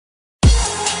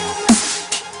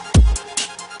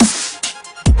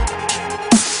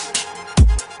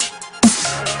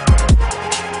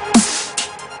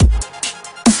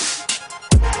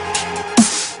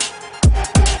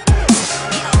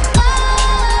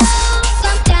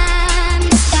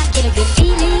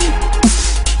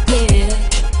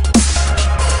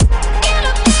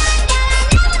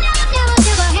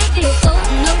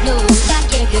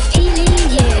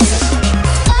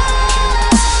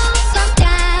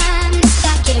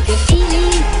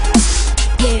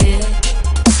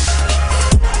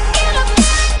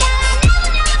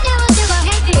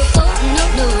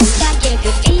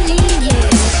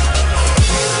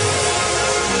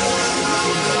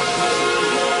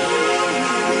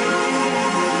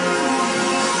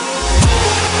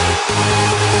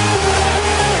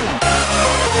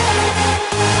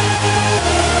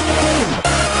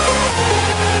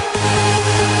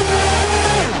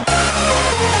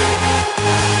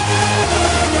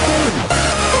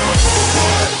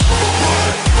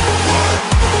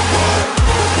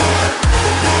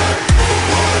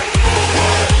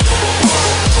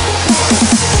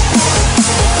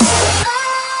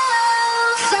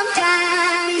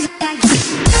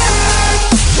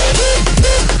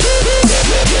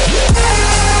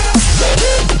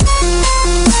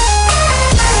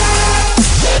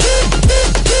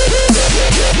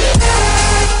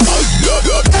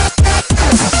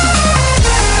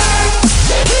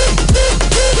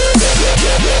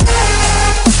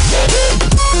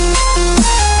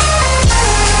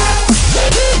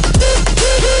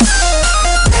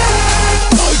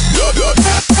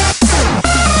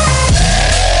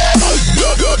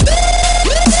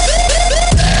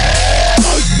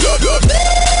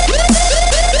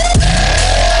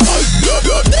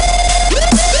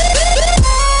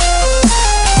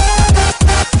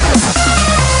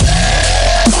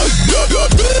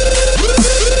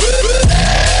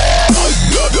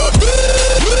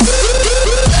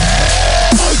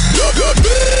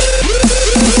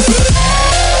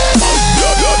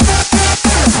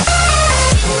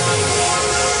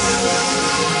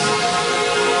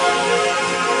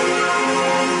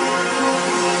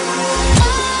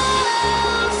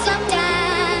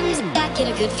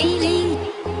good feeling,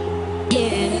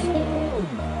 yeah.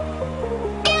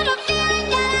 Get a feeling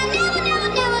that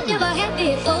I never had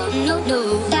before. No,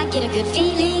 I get a good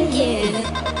feeling,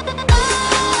 yeah.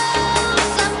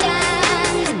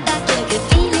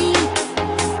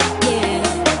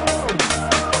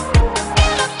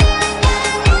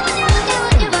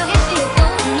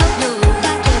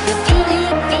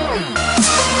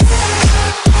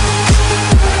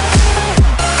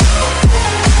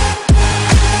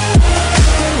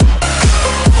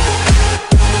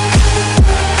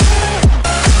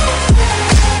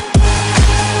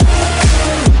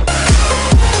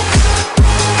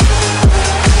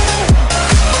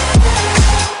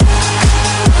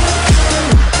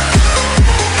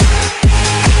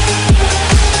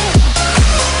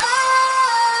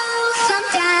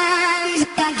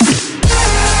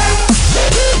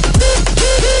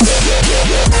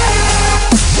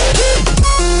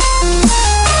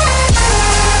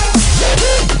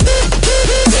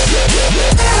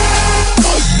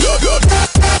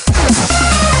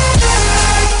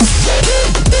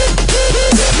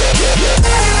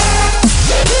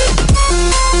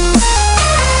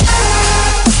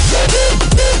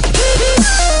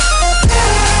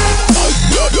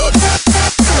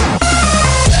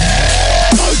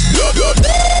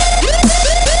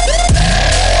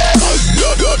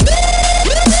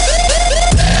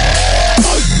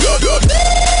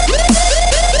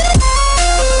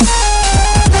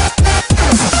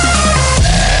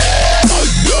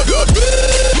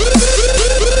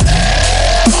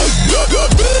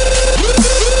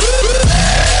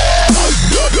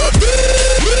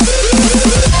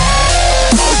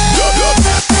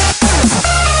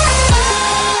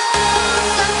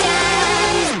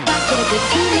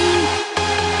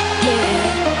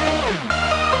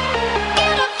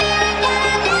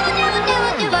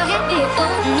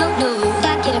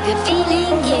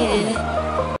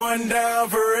 Down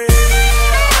for real.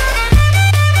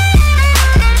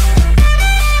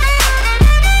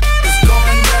 It's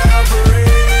going down for real.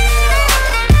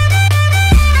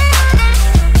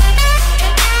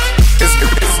 It's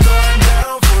going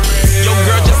down for real. Yo,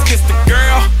 girl, just kiss the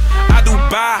girl. I do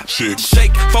buy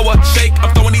shake for a shake.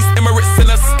 I'm throwing these Emirates in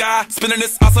the sky, spinning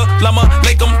this Assalamu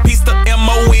alaikum, peace to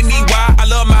M-O-N-E-Y. I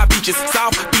love my beaches,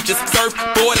 South beaches,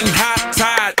 surfboard and high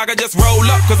tide. I can just roll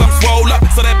up, cause I'm swole up,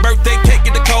 so that birthday cake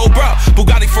get the Cobra.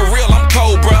 Bugatti for real, I'm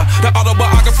Cobra. The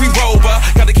autobiography rover.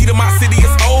 Got the key to my city,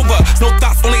 it's over. No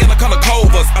thoughts, only in the color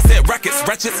covers. I said rackets,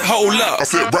 wretches, hold up. I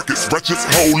said rackets, wretches,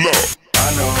 hold up. I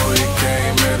know who you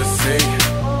came here to see.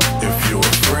 If you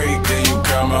a freak, then you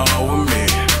come on with me.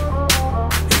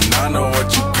 And I know what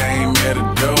you came here to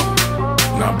do.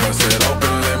 Now bust it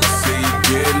open, let me see you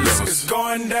get loose. It's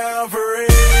going down for real.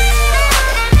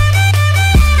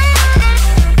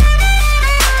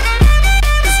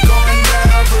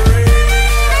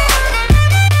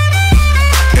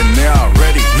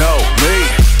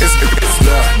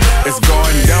 It's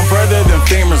going down further than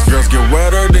famous. Girls get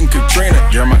wetter than Katrina.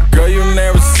 You're my girl, you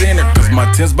never seen it. Cause my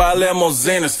tins by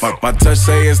limousines. My touch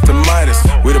say it's the Midas.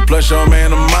 We the plus, your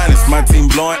man, the minus. My team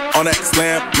blowing on that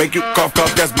slam. Make you cough,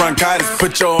 that's bronchitis.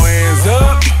 Put your hands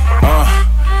up.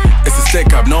 It's a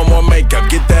stick up, no more makeup.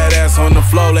 Get that ass on the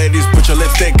floor, ladies, put your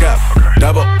lipstick up.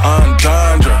 Double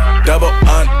entendre, double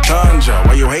entendre.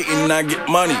 While you hating, I get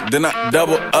money, then I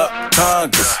double up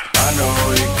conquers. I know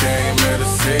who you came here to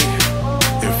see.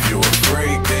 If you a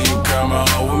freak, then you come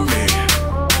on with me.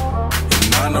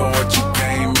 And I know what you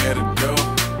came here to do.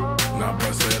 Now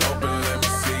bust it open, let me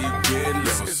see you get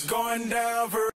loose. It's going down for